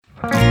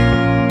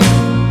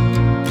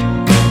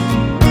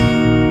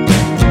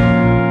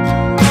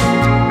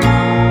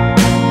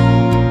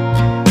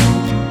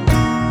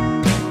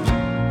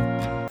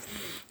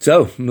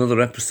So,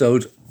 another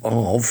episode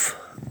of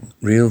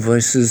Real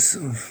Voices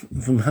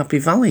from Happy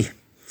Valley.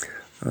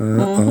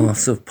 Our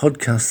sort of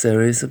podcast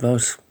series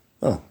about,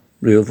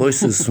 real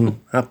voices from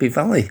Happy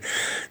Valley.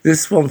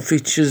 This one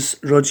features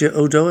Roger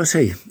O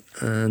Doherty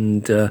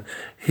and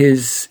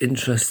his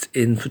interest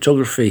in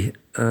photography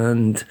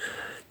and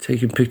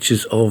taking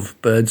pictures of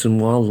birds and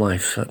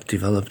wildlife that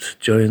developed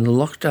during the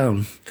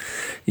lockdown.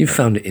 You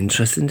found it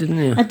interesting, didn't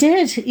you? I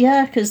did,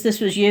 yeah, because this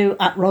was you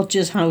at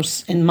Roger's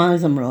house in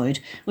Mytholmroyd.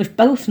 We've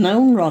both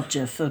known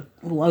Roger for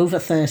over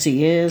 30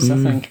 years, I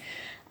think.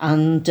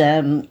 And,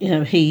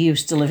 he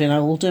used to live in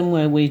Oldham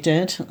where we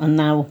did, and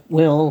now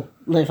we all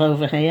live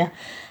over here.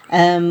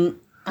 And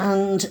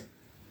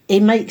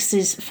he makes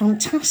these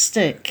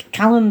fantastic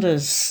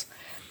calendars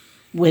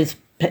with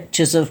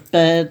pictures of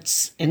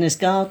birds in his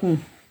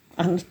garden.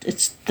 And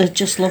they're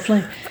just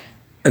lovely.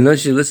 And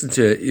as you listen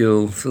to it,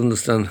 you'll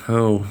understand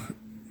how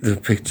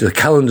the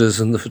calendars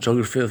and the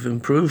photography have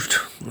improved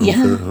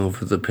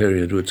over the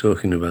period we're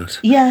talking about.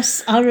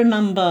 Yes, I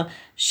remember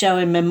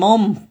showing my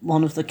mum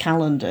one of the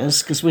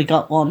calendars because we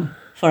got one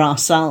for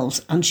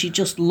ourselves and she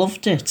just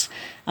loved it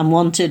and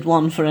wanted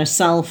one for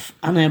herself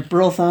and her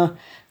brother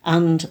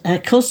and her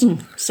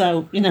cousin.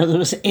 So, there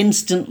was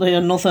instantly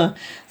another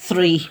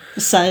 3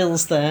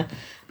 sales there.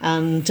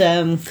 And,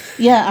 and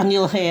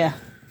you'll hear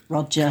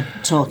Roger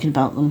talking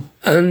about them.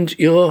 And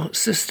your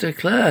sister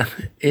Claire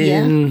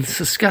in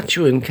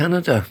Saskatchewan,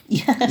 Canada,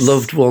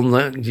 loved one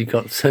that you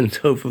got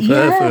sent over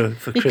there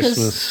for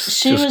Christmas.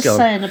 She was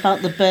saying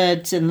about the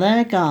birds in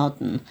their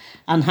garden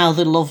and how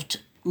they loved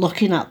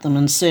looking at them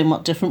and seeing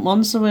what different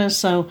ones there were.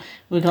 So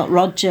we got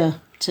Roger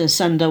to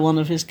send her one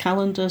of his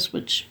calendars,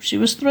 which she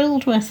was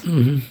thrilled with.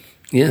 Mm-hmm.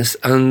 Yes,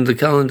 and the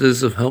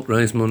calendars have helped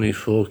raise money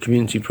for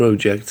community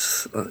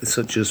projects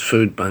such as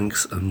food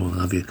banks and what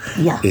have you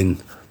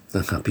in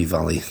the Happy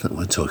Valley that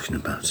we're talking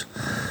about.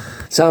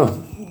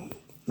 So,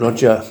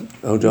 Roger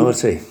O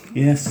Doherty.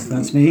 Yes,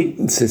 that's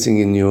me. Sitting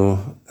in your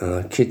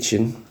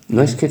kitchen.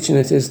 Nice kitchen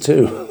it is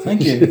too.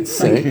 Thank you.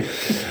 Thank you.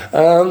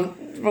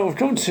 Well, I've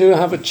come to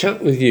have a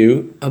chat with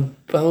you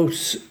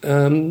about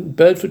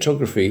bird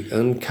photography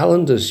and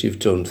calendars you've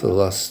done for the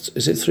last,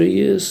 is it 3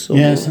 years?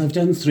 Yes, I've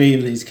done 3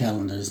 of these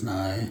calendars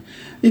now.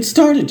 It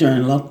started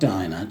during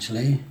lockdown,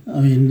 actually. I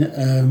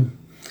mean,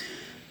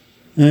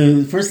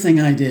 the first thing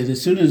I did,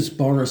 as soon as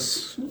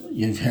Boris,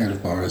 you've heard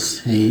of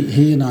Boris,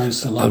 he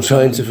announced the lockdown. I'm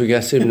trying to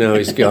forget him now,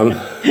 he's gone.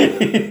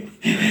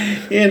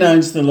 He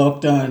announced the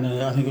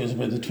lockdown, I think it was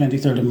about the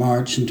 23rd of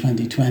March in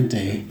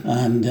 2020,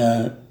 and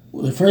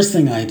the first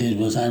thing I did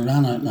was I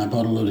ran out and I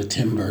bought a load of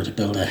timber to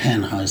build a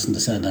hen house and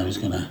decided I was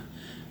going to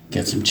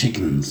get some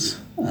chickens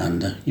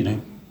and,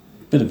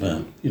 bit of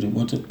a,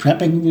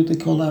 prepping, would they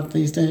call that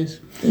these days?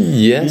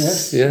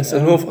 Yes.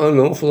 An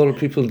awful lot of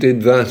people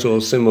did that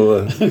or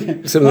similar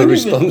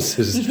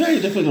responses. It was very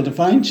difficult to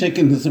find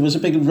chickens. There was a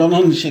big run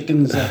on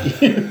chickens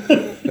that year.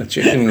 A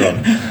chicken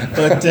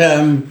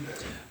run.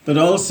 But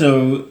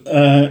also,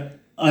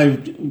 I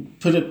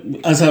put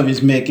it, as I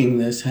was making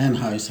this hen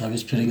house, I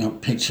was putting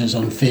up pictures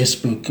on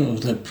Facebook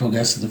of the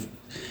progress of the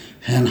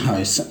hen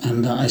house,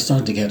 and I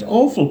started to get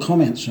awful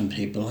comments from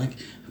people like,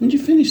 haven't you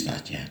finished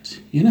that yet?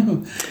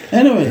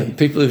 Anyway.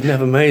 People who've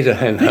never made a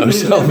hen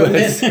house.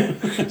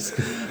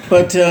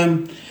 But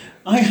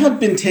I had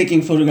been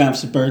taking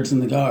photographs of birds in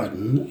the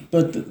garden,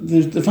 but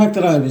the fact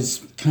that I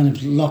was kind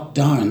of locked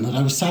down, that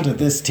I was sat at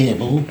this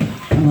table,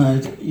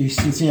 and you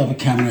can see I have a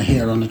camera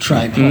here on a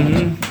tripod,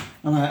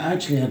 and I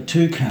actually had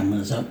 2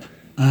 cameras up.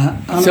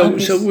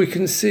 So we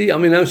can see,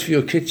 out of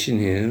your kitchen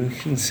here, we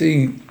can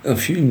see a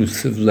few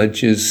sort of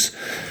ledges,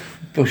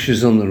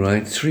 bushes on the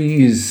right,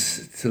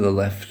 trees to the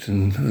left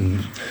and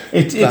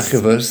back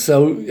of us.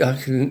 So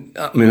I've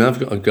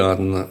got a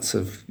garden that's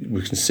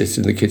we can sit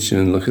in the kitchen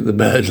and look at the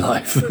bird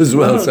life as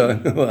well. So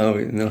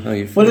I know how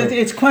you feel. Well,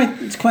 it's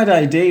quite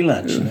ideal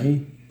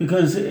actually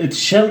because it's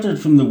sheltered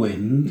from the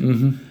wind.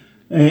 Mm-hmm.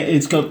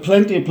 It's got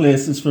plenty of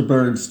places for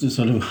birds to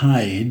sort of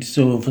hide.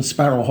 So if a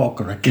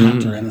sparrowhawk or a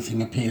cat or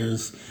anything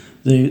appears,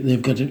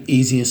 they've got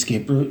easy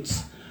escape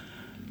routes.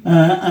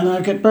 And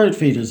I've got bird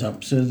feeders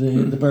up, so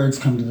the birds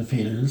come to the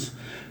feeders.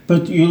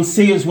 But you'll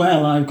see as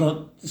well, I've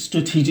got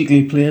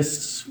strategically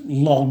placed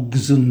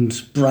logs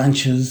and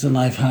branches, and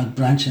I've had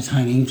branches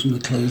hanging from the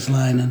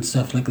clothesline and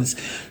stuff like this.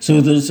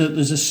 So there's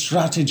a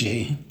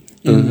strategy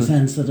in the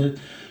sense that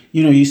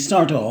you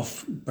start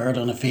off bird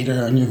on a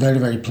feeder and you're very,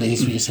 very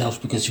pleased with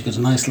yourself because you've got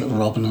a nice little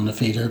robin on a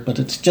feeder, but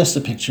it's just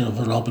a picture of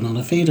a robin on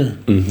a feeder.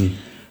 Mm-hmm.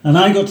 And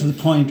I got to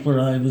the point where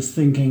I was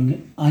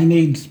thinking, I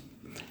need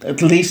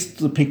at least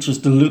the pictures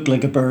to look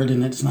like a bird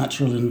in its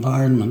natural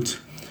environment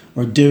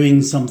or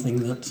doing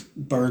something that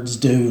birds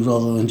do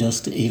rather than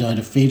just eat out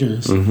of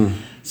feeders. Mm-hmm.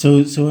 So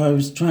I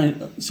was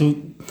so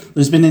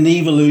there's been an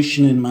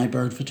evolution in my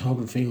bird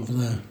photography over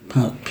the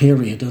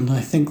period, and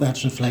I think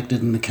that's reflected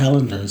in the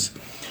calendars.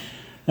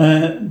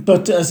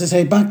 But as I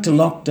say, back to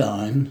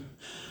lockdown,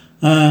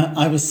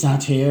 I was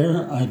sat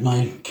here, I had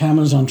my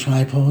cameras on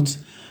tripods,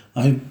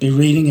 I'd be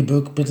reading a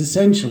book, but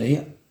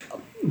essentially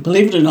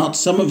believe it or not,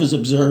 some of us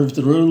observed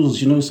the rules.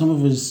 Some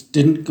of us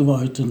didn't go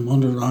out and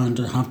wander around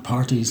or have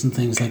parties and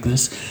things like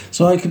this.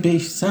 So I could be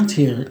sat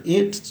here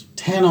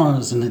 8-10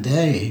 hours in a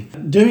day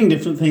doing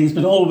different things,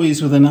 but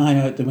always with an eye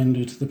out the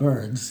window to the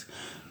birds.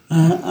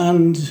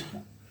 And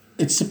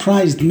it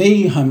surprised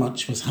me how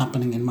much was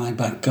happening in my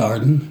back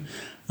garden.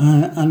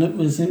 And it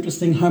was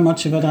interesting how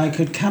much of it I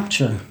could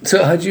capture.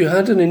 So had you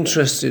had an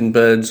interest in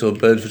birds or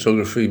bird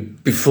photography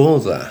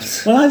before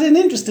that? Well, I had an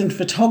interest in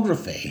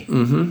photography.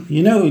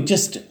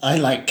 Mm-hmm. I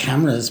like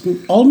cameras,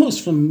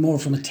 almost more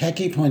from a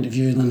techie point of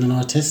view than an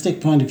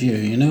artistic point of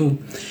view,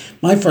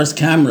 My first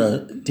camera,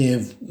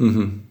 Dave,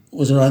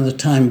 was around the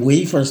time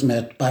we first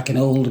met, back in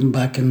Oldham,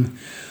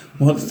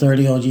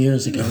 30-odd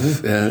years ago.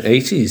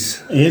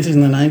 80s. It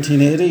in the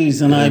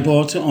 1980s, and I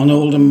bought on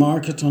Oldham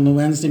Market, on the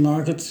Wednesday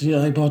market,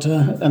 I bought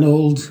an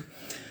old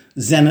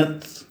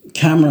Zenith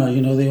camera,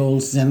 the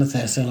old Zenith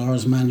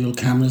SLRs, manual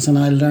cameras, and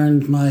I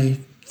learned my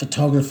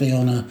photography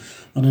on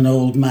an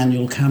old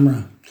manual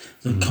camera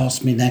that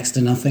cost me next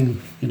to nothing,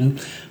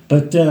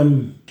 But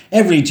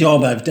every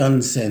job I've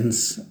done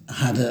since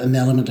had an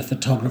element of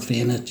photography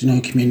in it.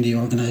 Community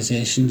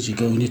organisations, you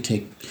go and you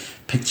take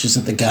pictures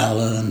of the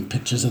gala and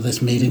pictures of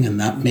this meeting and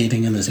that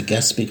meeting, and there's a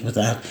guest speaker with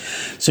that.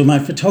 So my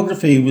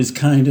photography was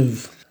kind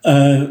of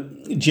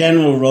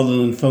general rather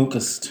than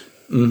focused,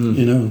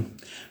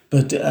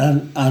 But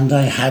and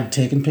I had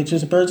taken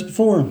pictures of birds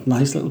before,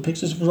 nice little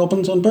pictures of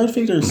robins on bird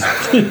feeders.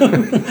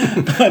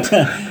 But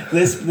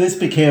this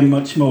became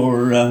much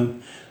more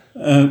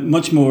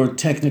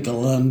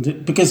technical,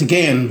 and because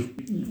again,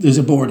 there's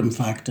a boredom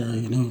factor.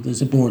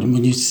 There's a boredom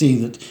when you see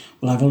that.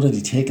 Well, I've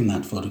already taken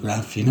that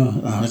photograph.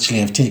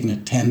 Actually, I've taken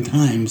it 10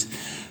 times.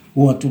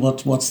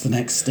 What's the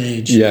next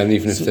stage? Yeah, and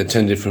even if they're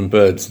 10 different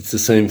birds, it's the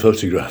same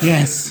photograph.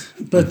 Yes,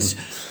 but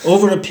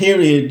over a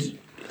period,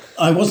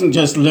 I wasn't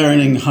just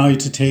learning how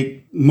to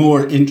take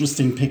more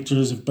interesting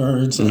pictures of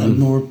birds and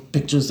more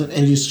pictures that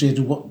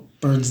illustrated what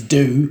birds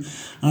do.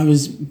 I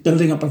was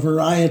building up a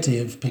variety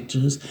of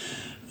pictures.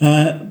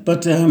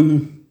 But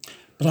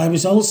I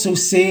was also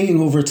seeing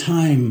over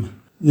time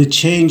the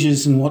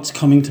changes in what's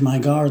coming to my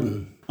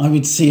garden. I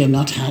would see a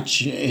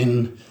nuthatch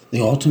in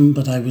the autumn,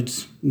 but I would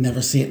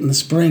never see it in the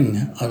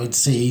spring. I would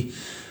see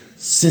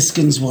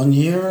siskins one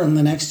year, and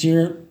the next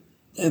year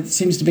it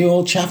seems to be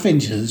all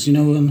chaffinches,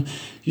 and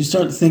you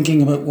start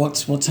thinking about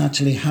what's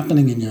actually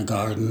happening in your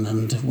garden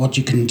and what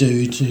you can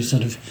do to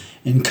sort of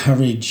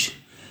encourage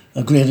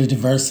a greater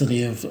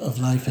diversity of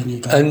life in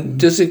your garden. And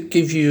does it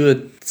give you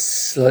a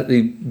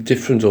slightly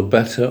different or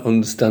better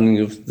understanding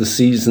of the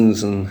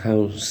seasons and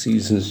how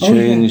seasons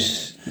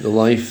change the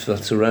life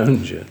that's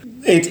around you?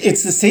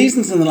 It's the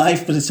seasons and the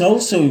life, but it's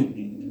also,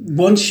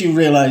 once you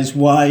realise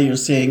why you're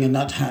seeing a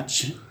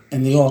nuthatch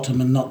in the autumn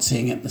and not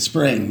seeing it in the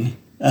spring,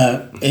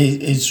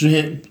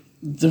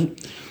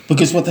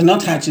 because what the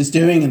nuthatch is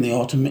doing in the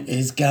autumn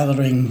is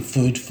gathering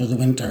food for the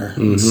winter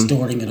and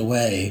storing it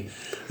away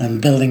and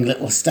building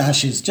little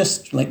stashes,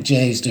 just like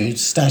jays do,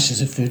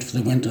 stashes of food for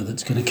the winter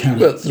that's going to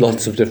carry it through.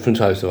 Lots of different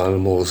types of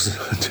animals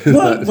do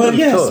that, of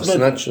course,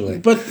 naturally.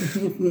 But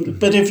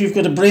if you've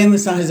got a brain the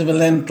size of a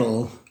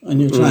lentil and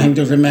you're trying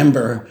to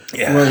remember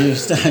where you've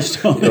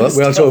stashed all this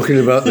we are stuff. talking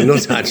about the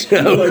nuthatch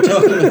now.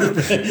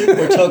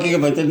 we're talking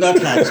about the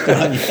nuthatch,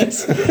 God,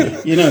 yes.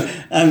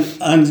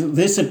 And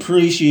this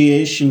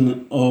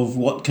appreciation of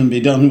what can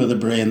be done with a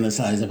brain the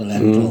size of a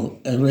lentil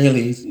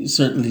really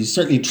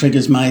certainly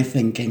triggers my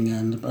thinking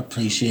and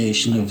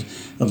appreciation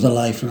of the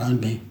life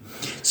around me.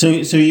 So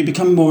you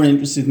become more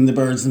interested in the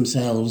birds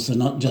themselves and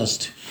not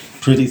just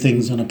pretty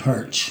things on a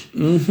perch.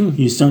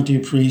 You start to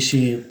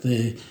appreciate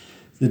the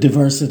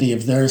diversity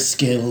of their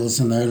skills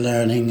and their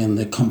learning and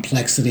the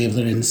complexity of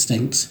their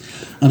instincts.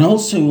 And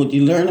also what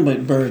you learn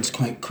about birds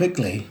quite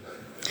quickly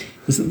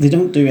is that they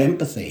don't do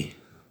empathy.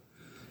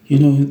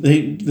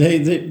 They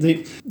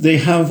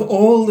have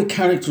all the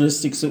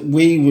characteristics that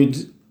we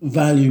would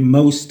value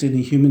most in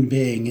a human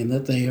being, in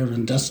that they are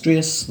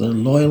industrious, they're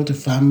loyal to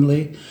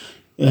family,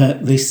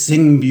 they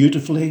sing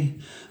beautifully,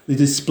 they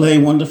display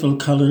wonderful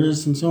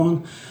colours and so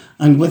on.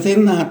 And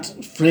within that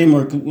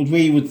framework, what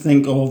we would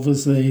think of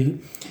as the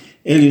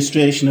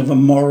illustration of a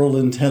moral,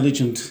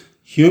 intelligent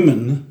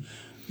human,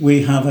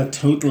 we have a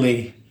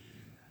totally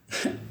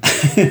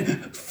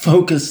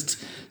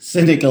focused,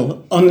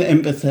 cynical,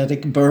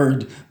 unempathetic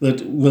bird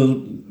that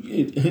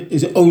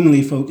is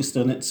only focused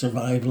on its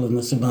survival and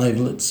the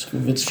survival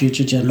of its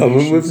future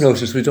generations. We've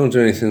noticed we don't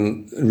do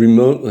anything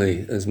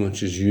remotely as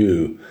much as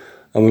you.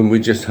 We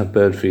just have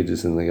bird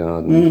feeders in the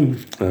garden.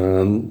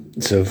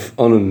 So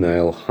on a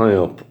nail, high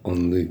up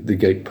on the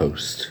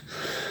gatepost.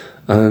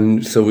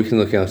 And so we can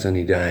look out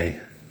any day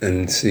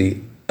and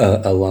see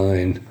a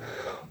line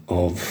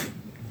of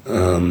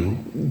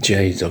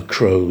jays or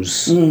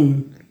crows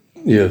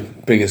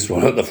biggest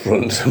one at the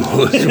front,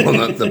 smallest one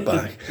at the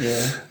back.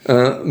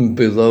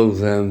 Below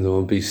them, there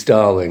will be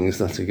starlings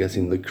that are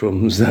getting the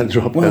crumbs that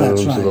drop down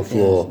onto the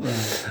floor.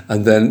 Yes.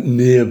 And then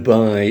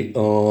nearby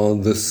are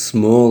the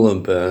smaller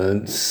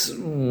birds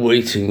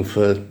waiting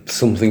for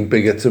something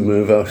bigger to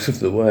move out of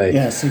the way.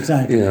 Yes,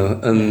 exactly.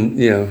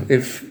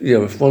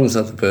 If one's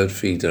at the bird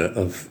feeder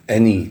of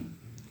any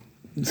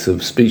sort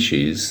of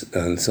species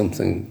and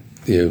something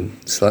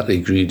slightly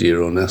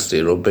greedier or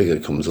nastier or bigger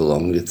comes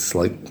along, it's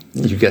like,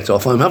 you get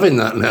off, I'm having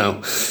that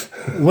now.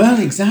 Well,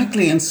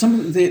 exactly. And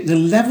some the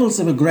levels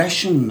of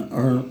aggression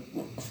are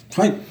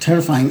quite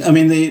terrifying. I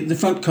mean, the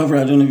front cover,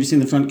 I don't know if you've seen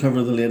the front cover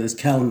of the latest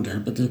calendar,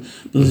 but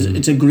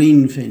it's a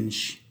green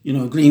finch,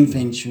 a green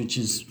finch, which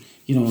is,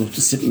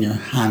 to sit in your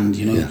hand,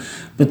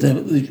 but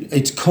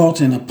it's caught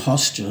in a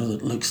posture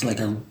that looks like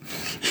a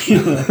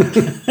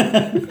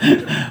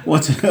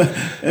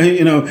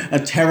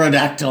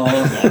pterodactyl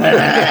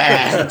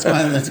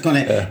that's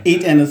going to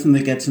eat anything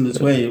that gets in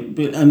its way.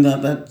 And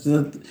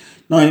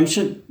now I'm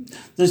sure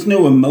there's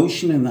no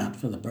emotion in that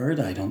for the bird,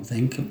 I don't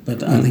think,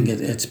 but I think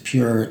it's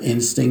pure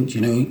instinct,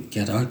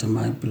 get out of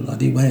my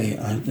bloody way.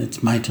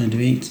 It's my turn to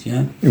eat,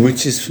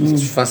 Which is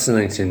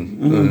fascinating.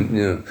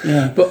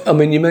 But, I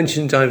mean, you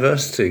mentioned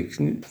diversity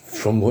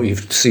from what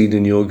you've seen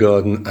in your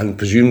garden, and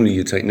presumably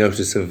you take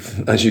notice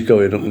of as you're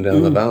going up and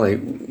down the valley.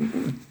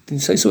 Can you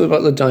say something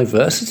about the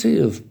diversity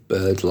of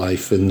bird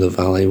life in the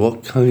valley?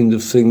 What kind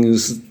of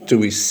things do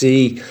we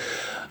see?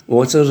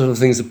 What sort of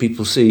things that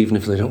people see, even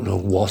if they don't know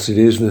what it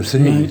is they're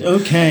seeing? Right,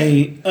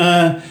 okay.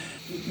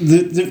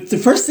 The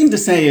first thing to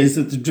say is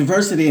that the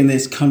diversity in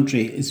this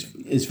country is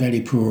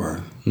very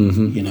poor.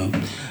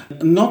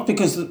 Not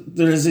because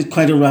there is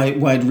quite a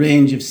wide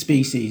range of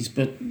species,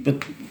 but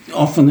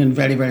often in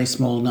very, very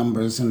small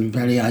numbers and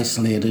very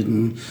isolated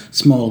and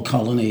small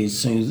colonies.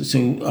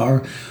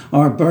 So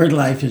our bird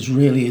life is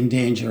really in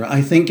danger.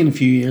 I think in a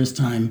few years'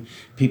 time,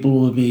 people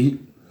will be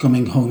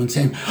coming home and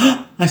saying,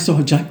 I saw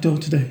a jackdaw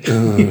today.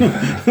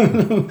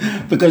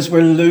 Because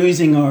we're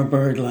losing our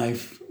bird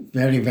life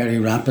very, very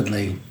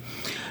rapidly.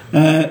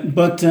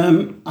 But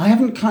I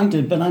haven't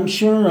counted, but I'm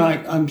sure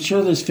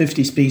there's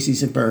 50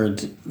 species of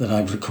bird that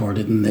I've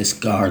recorded in this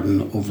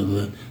garden over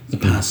the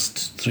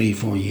past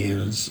 3-4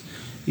 years.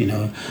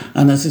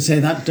 And as I say,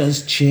 that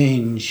does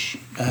change.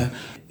 I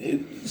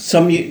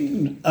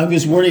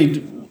was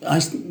worried.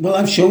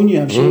 I've shown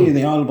you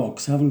the owl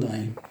box, haven't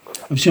I?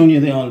 I've shown you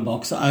the owl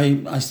box. I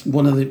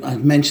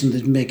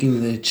mentioned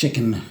making the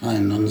chicken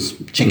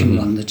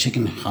run, the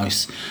chicken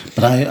house,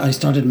 but I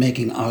started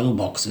making owl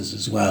boxes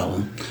as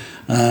well.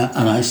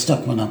 And I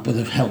stuck one up with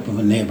the help of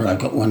a neighbour. I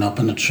got one up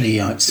in a tree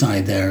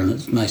outside there, and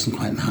it's nice and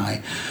quiet and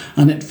high.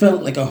 And it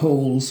felt like a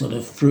whole sort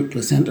of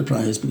fruitless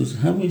enterprise, because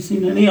have we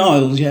seen any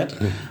owls yet?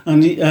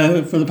 And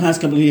for the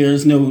past couple of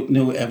years,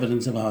 no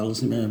evidence of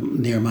owls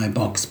near my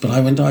box. But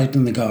I went out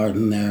in the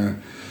garden there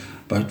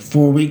about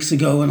 4 weeks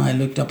ago, and I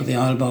looked up at the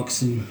owl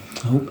box, and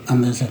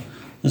there's a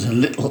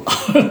little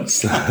owl,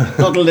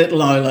 not a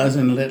little owl as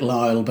in a little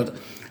owl, but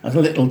a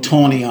little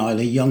tawny owl,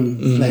 a young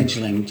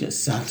fledgling,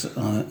 just sat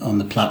on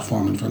the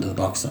platform in front of the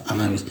box,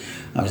 and I was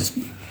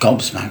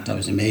gobsmacked. I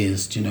was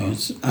amazed,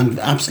 and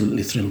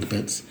absolutely thrilled to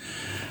bits.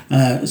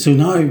 So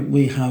now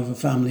we have a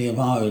family of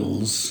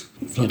owls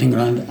floating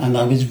around, and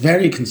I was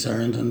very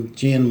concerned, and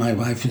Jane, my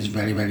wife, was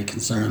very, very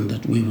concerned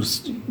that we were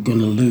going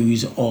to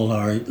lose all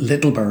our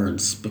little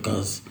birds,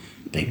 because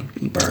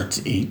big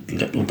birds eat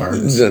little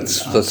birds.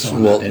 That's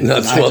what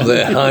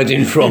they're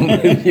hiding from.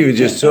 You were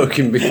just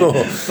talking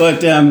before.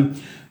 But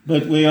and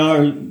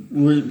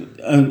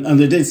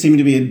there did seem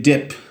to be a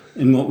dip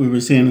in what we were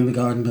seeing in the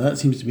garden, but that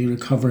seems to be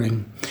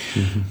recovering.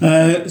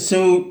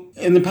 So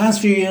in the past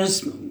few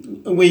years,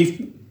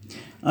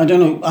 I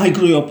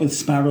grew up with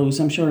sparrows.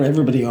 I'm sure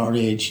everybody our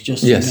age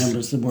just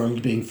remembers the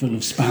world being full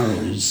of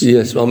sparrows.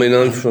 Yes, I mean,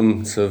 I'm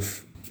from sort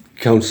of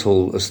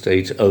council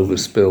estate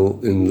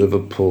Overspill in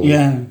Liverpool,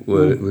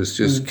 where it was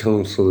just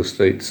council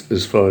estates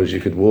as far as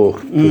you could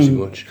walk, pretty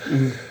much,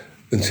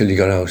 until you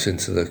got out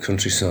into the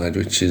countryside,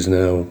 which is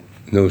now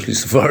Knowsley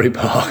Safari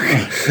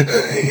Park.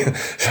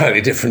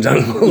 Slightly different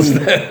animals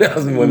there now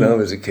than when I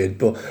was a kid.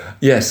 But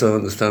yes, I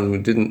understand we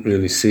didn't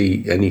really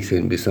see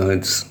anything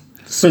besides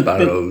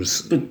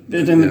sparrows. But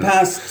in the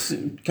past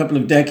couple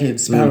of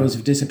decades, sparrows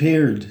have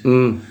disappeared.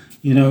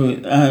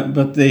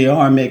 But they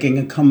are making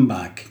a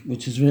comeback,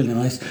 which is really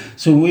nice.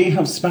 So we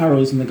have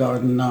sparrows in the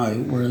garden now,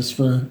 whereas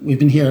we've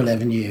been here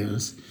 11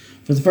 years.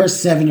 For the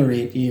first 7 or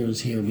 8 years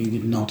here, we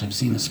would not have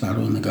seen a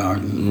sparrow in the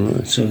garden.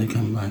 Right. So they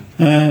come back.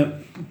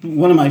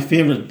 One of my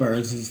favourite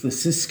birds is the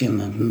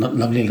siskin, a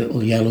lovely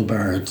little yellow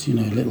bird,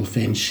 little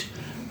finch.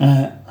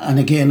 And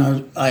again,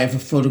 I have a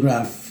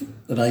photograph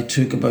that I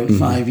took about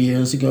 5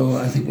 years ago.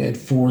 I think we had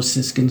 4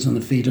 siskins on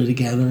the feeder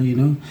together,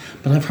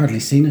 But I've hardly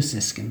seen a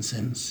siskin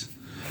since.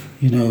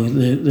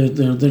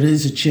 There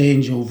is a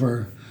change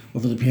over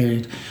the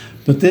period.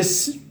 But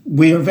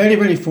we are very,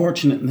 very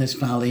fortunate in this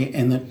valley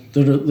in that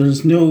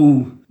there's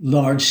no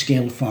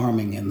large-scale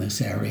farming in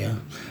this area.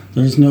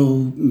 There's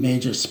no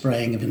major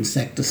spraying of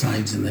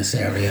insecticides in this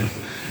area.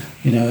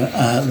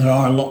 There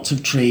are lots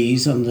of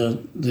trees, and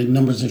the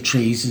numbers of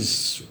trees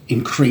is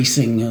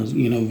increasing.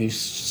 We've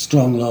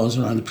strong laws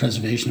around the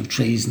preservation of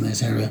trees in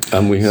this area.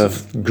 And we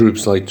have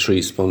groups like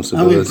Tree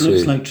Sponsibility. And we have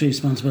groups like Tree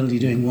Sponsibility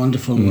doing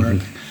wonderful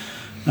work.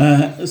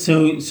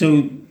 So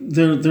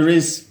there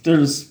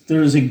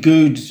is a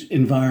good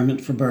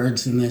environment for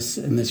birds in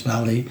this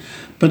valley,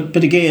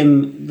 but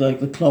again, like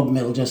the club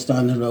mill just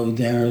down the road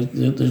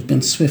there's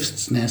been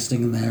swifts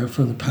nesting there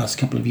for the past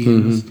couple of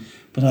years,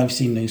 but I've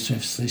seen no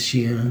swifts this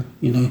year.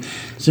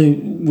 So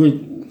we're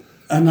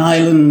an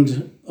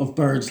island of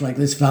birds like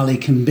this valley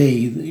can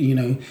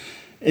be.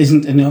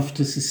 Isn't enough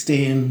to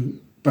sustain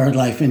bird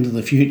life into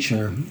the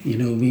future.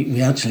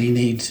 We actually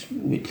need.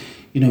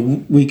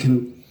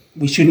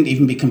 We shouldn't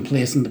even be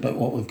complacent about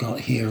what we've got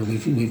here.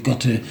 We've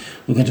got to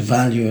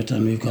value it,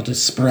 and we've got to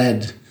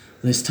spread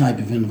this type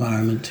of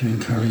environment to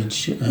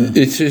encourage.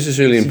 It is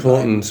really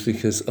important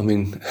because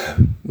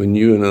when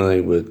you and I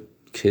were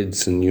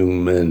kids and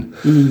young men,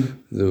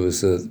 there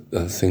was a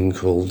thing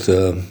called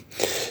the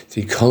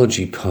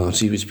Ecology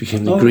Party, which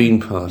became the Green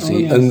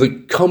Party, yes. And the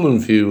common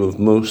view of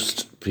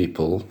most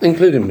people,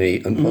 including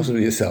me and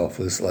possibly yourself,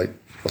 was like,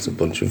 what's a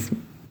bunch of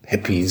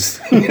hippies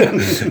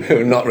who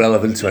are not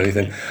relevant to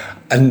anything.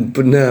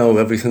 But now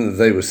everything that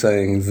they were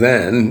saying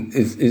then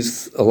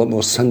is a lot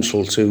more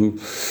central to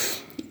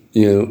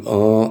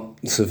our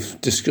sort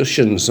of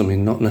discussions.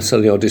 Not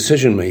necessarily our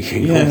decision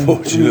making,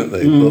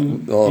 unfortunately, but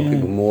a lot of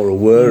people more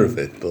aware of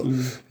it, but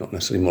not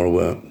necessarily more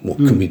aware of what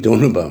can be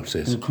done about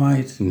it. Well,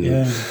 quite,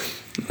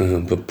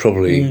 But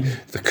probably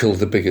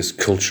the biggest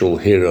cultural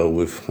hero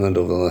we've had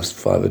over the last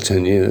 5 or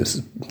 10 years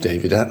is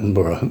David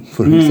Attenborough,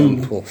 for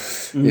example.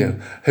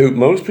 Who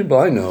most people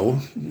I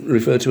know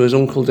refer to as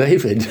Uncle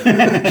David.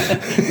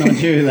 Not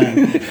you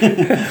then.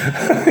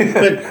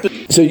 but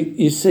so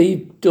you say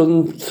you've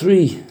done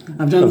 3.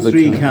 I've done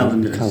 3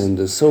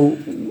 calendars. So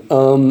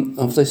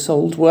have they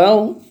sold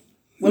well?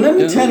 Well, let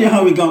me tell you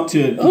how we got to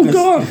it. Oh,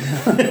 God.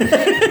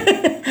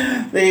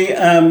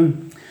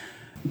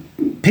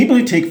 People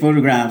who take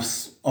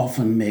photographs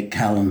often make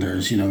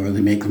calendars, or they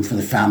make them for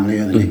the family,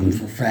 or they make them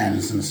for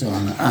friends, and so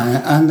on.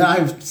 And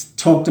I've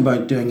talked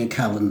about doing a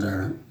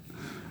calendar,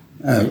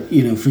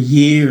 for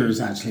years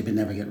actually, but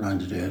never get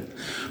around to do it.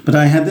 But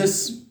I had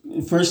this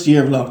first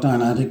year of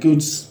lockdown. I had a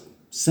good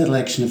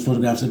selection of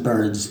photographs of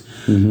birds,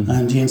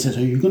 and Jane said,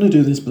 "Are you going to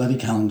do this bloody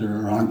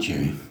calendar, or aren't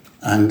you?"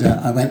 And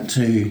I went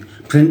to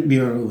Print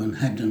Bureau in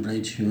Hebden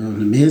Bridge, who are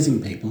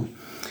amazing people.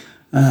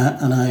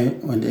 And I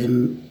went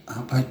in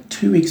about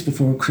 2 weeks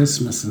before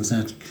Christmas and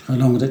said, how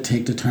long would it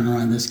take to turn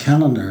around this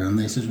calendar? And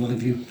they said, well,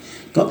 if you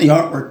got the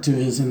artwork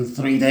to us in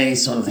 3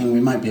 days sort of thing, we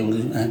might be able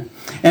to...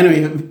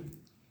 Anyway,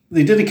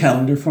 they did a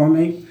calendar for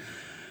me.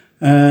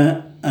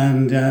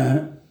 And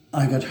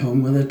I got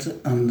home with it.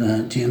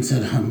 And Jane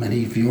said, how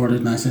many have you ordered?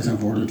 And I said,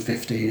 I've ordered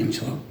 50. And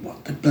she thought,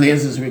 what the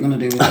blazes are we going to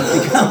do with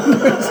 50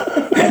 calendars?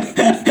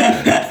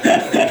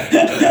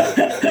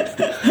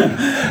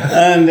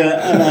 And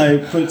I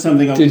put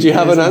something up. Did you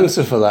have an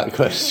answer for that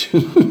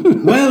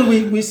question? Well,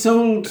 we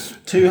sold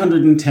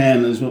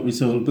 210 is what we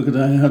sold, because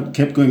I had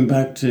kept going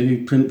back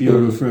to Print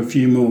Bureau for a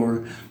few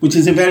more, which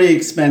is a very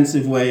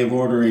expensive way of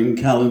ordering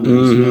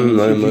calendars. If you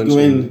go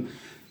in,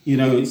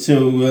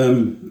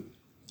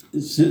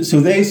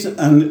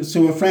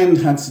 so a friend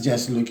had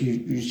suggested, look,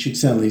 you should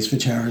sell these for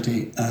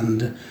charity,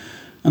 and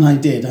I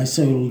did. I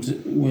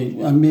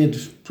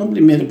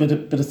probably made about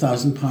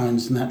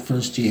 £1,000 in that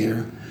first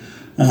year.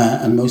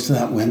 And most of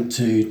that went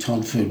to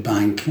Todd Food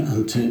Bank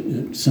and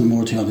to some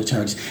more to other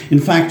charities. In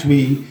fact,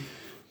 we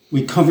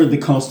covered the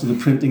cost of the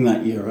printing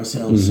that year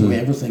ourselves, so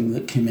everything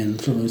that came in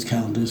for those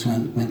calendars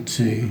went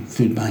to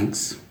food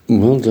banks.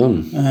 Well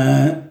done.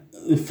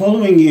 The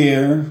following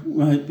year,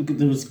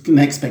 there was an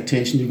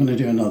expectation you're going to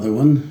do another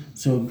one,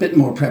 so a bit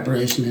more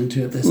preparation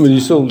into it this time. Well, you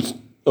sold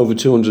over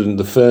 200 in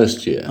the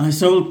first year. I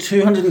sold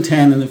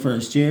 210 in the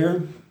first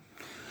year.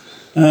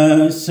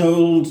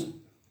 Sold...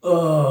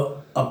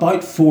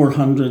 about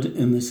 400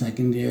 in the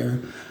second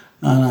year,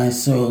 and I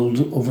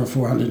sold over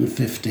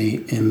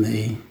 450 in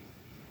the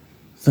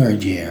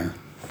third year.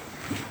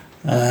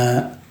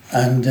 As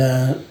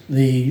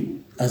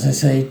I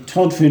say,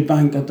 Todd Food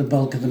Bank got the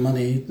bulk of the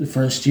money the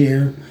first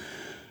year.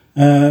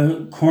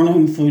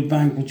 Cornholm Food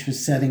Bank, which was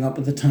setting up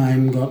at the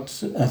time, got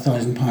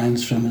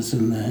 £1,000 from us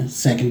in the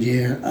second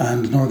year,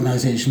 and an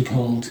organisation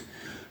called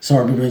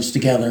Sorby Bridge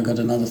Together got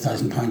another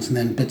 £1,000, and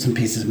then bits and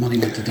pieces of money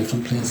went to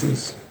different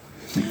places.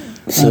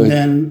 So, and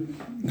then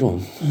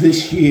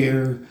this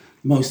year,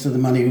 most of the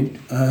money,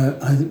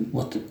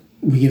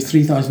 we give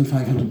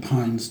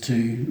 £3,500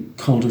 to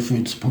Calder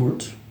Food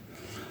Support,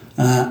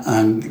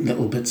 and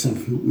little bits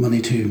of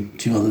money to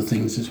other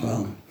things as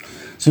well.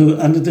 So,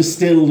 and there's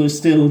still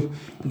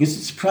because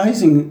it's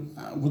surprising.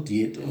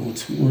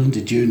 We're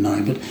into June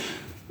now, but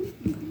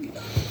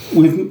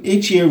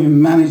each year we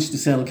manage to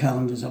sell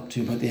calendars up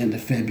to about the end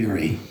of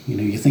February.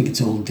 You think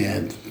it's all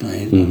dead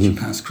by once you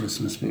pass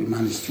Christmas, but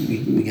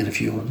we get a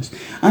few orders.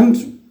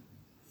 And,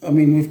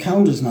 we've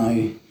calendars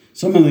now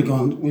Some of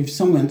them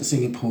some went to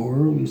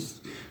Singapore. A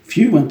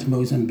few went to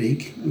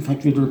Mozambique. In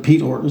fact, we had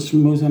repeat orders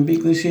from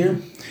Mozambique this year.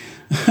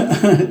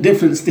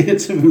 Different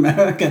states of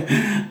America,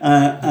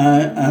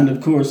 and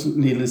of course,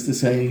 needless to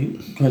say,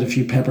 quite a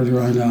few peppered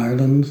around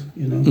Ireland.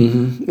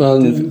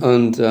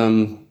 And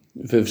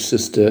Viv's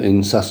sister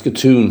in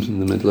Saskatoon, in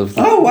the middle of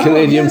the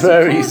Canadian yes,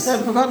 prairies.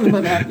 I've forgotten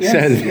about that.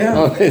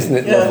 Yes, isn't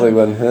it lovely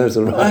when hers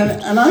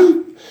arrived? And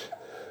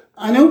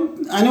I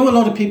know a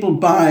lot of people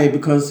buy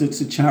because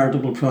it's a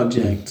charitable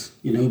project,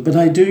 but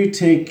I do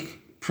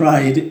take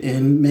pride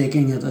in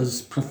making it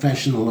as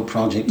professional a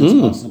project as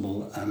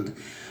possible, and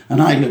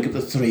I look at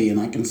the three and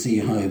I can see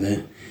how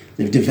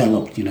they've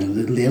developed. The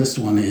latest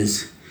one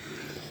is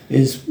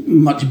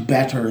much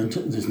better, and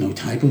there's no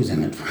typos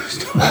in it,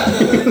 first of all.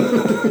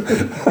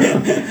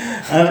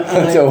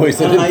 That's always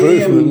an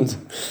improvement.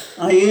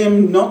 I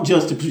aim not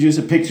just to produce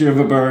a picture of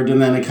a bird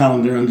and then a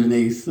calendar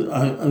underneath.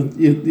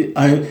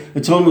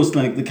 It's almost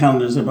like the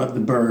calendars are about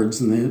the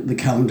birds and the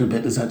calendar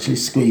bit is actually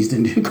squeezed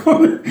into a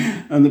corner.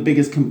 And the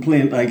biggest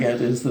complaint I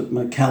get is that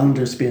my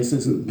calendar space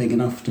isn't big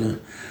enough to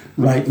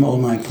write all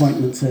my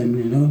appointments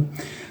in,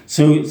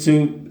 So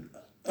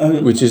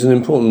which is an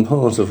important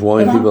part of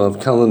why people have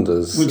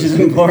calendars. Which is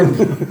an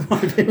important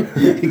part,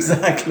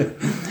 exactly.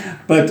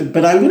 But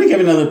I'm going to give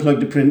another plug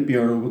to Print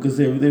Bureau because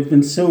they've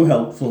been so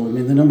helpful. I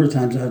mean, the number of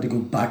times I had to go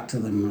back to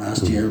them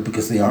last year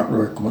because the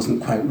artwork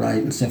wasn't quite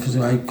right and stuff.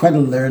 So I had quite a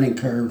learning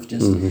curve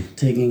just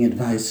taking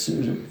advice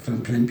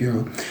from Print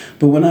Bureau.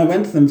 But when I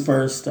went to them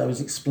first, I was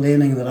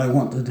explaining that I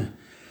wanted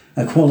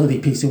a quality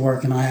piece of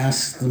work, and I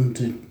asked them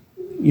to,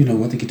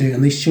 what they could do,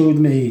 and they showed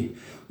me.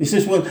 He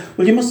says, well,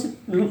 you must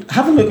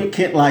have a look at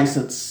Kate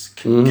Lycett's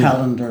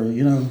calendar,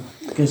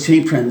 because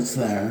she prints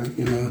there,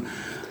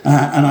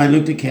 and I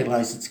looked at Kate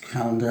Lycett's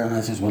calendar and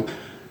I says, well,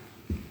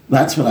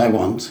 that's what I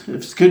want. If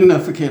it's good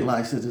enough for Kate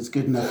Lycett, it's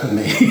good enough for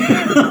me.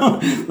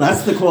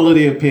 That's the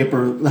quality of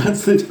paper.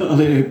 That's the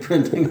quality of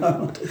printing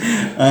out.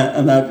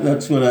 And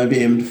that's what I've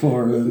aimed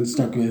for and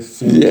stuck with.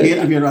 So, Kate,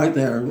 if you're out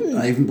there,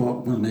 I even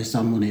bought one of my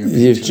son one of your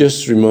pictures. You've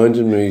just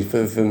reminded me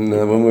from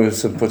when we were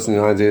sort of putting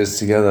ideas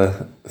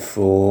together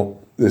for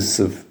this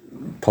sort of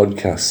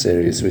podcast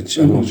series, which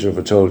I'm not sure if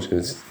I told you,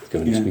 it's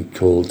going to be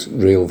called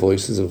Real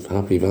Voices of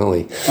Happy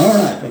Valley. All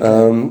right.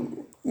 Okay.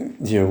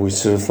 We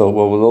sort of thought,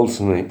 well, we'll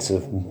alternate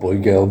sort of boy,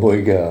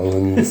 girl,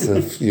 and sort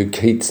of,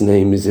 Kate's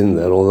name is in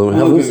there, although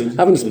we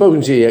haven't spoken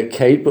to you yet,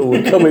 Kate, but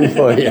we're coming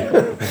for you.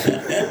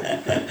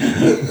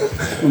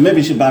 Well, maybe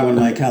you should buy one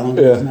of my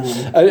calendars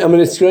now. I mean,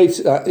 it's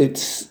great.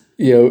 It's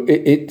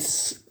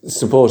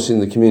supporting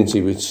the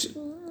community, which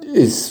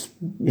is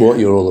what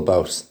you're all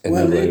about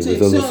anyway,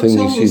 with other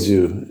things you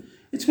do.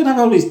 It's what I've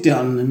always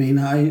done. I mean,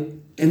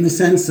 in the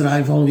sense that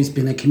I've always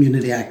been a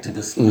community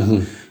activist.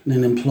 And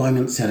in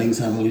employment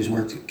settings, I've always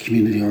worked in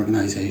community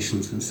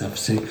organisations and stuff.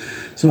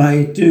 So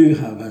I do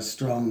have a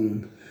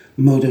strong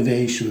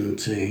motivation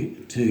to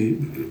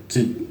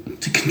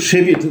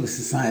contribute to the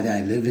society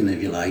I live in,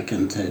 if you like,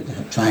 and to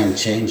try and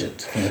change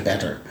it for the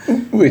better.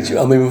 Which,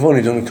 I mean, we've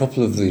only done a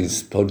couple of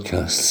these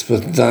podcasts,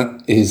 but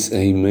that is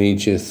a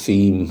major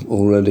theme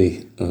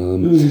already.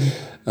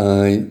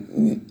 I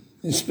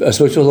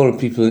spoke to a lot of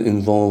people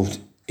involved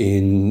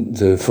in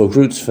the Folk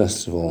Roots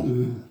Festival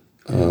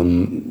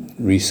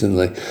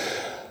recently,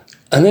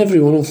 and every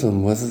one of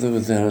them, whether they were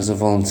there as a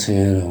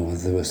volunteer or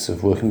whether they were sort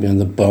of working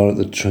behind the bar at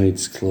the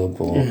Trades Club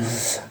or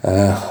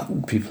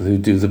people who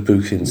do the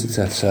bookings,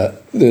 etc.,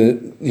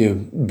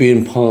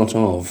 being part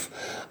of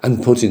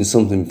and putting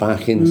something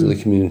back into the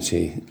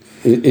community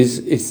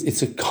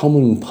it's a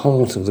common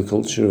part of the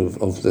culture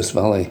of this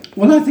valley.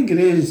 Well, I think it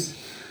is.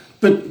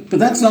 But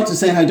that's not to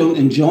say I don't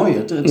enjoy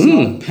it. It's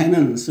not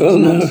penance. It's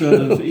not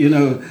sort of,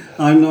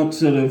 I'm not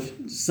sort of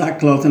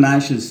sackcloth and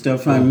ashes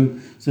stuff.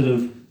 I'm sort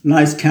of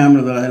nice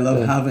camera that I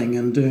love having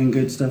and doing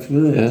good stuff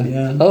with it.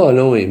 Yeah. Oh, I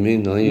know what you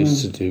mean. I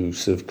used to do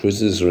sort of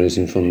quizzes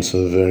raising funds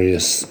for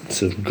various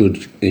sort of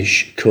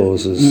good-ish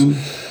causes.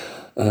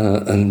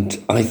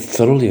 And I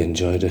thoroughly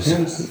enjoyed it.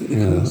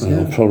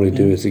 I'll probably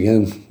do it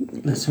again.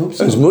 Let's hope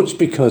so. As much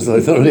because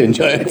I thoroughly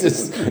enjoy it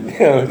as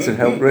to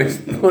help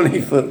raise money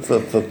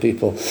for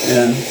people.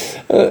 Yeah.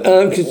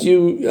 Because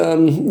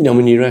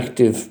you're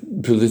active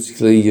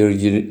politically.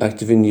 You're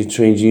active in your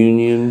trade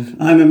union.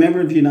 I'm a member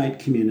of Unite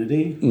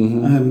Community.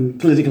 I'm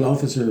political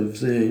officer of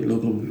the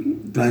local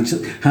branch,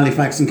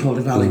 Halifax and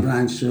Calder Valley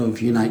branch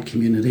of Unite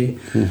Community.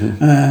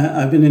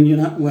 I've been in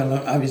Unite.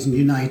 Well, I was in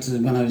Unite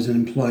when I was in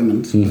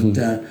employment, but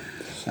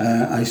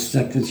I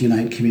stuck with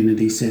Unite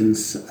Community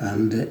since,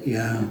 and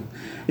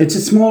it's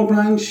a small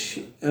branch.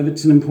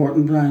 It's an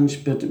important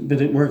branch, but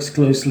it works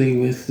closely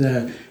with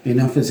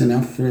Enough is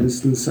Enough, for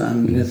instance,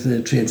 and with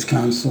the Trades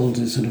Council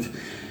to sort of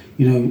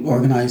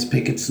organise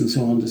pickets and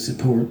so on to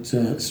support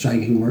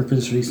striking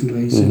workers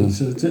recently.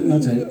 So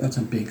that's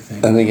a big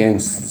thing. And again,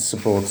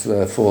 support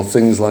for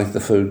things like the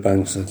food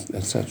banks,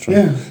 etc.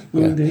 Yeah,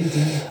 indeed.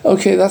 Yeah.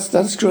 Okay,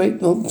 that's great.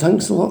 Well,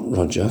 thanks a lot,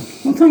 Roger.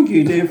 Well, thank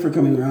you, Dave, for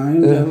coming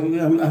round.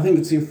 I think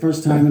it's your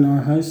first time in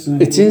our house.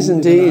 It is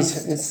indeed.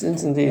 It's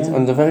indeed. Yeah.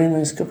 And a very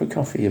nice cup of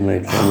coffee you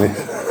made for me.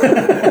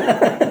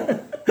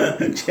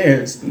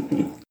 Cheers.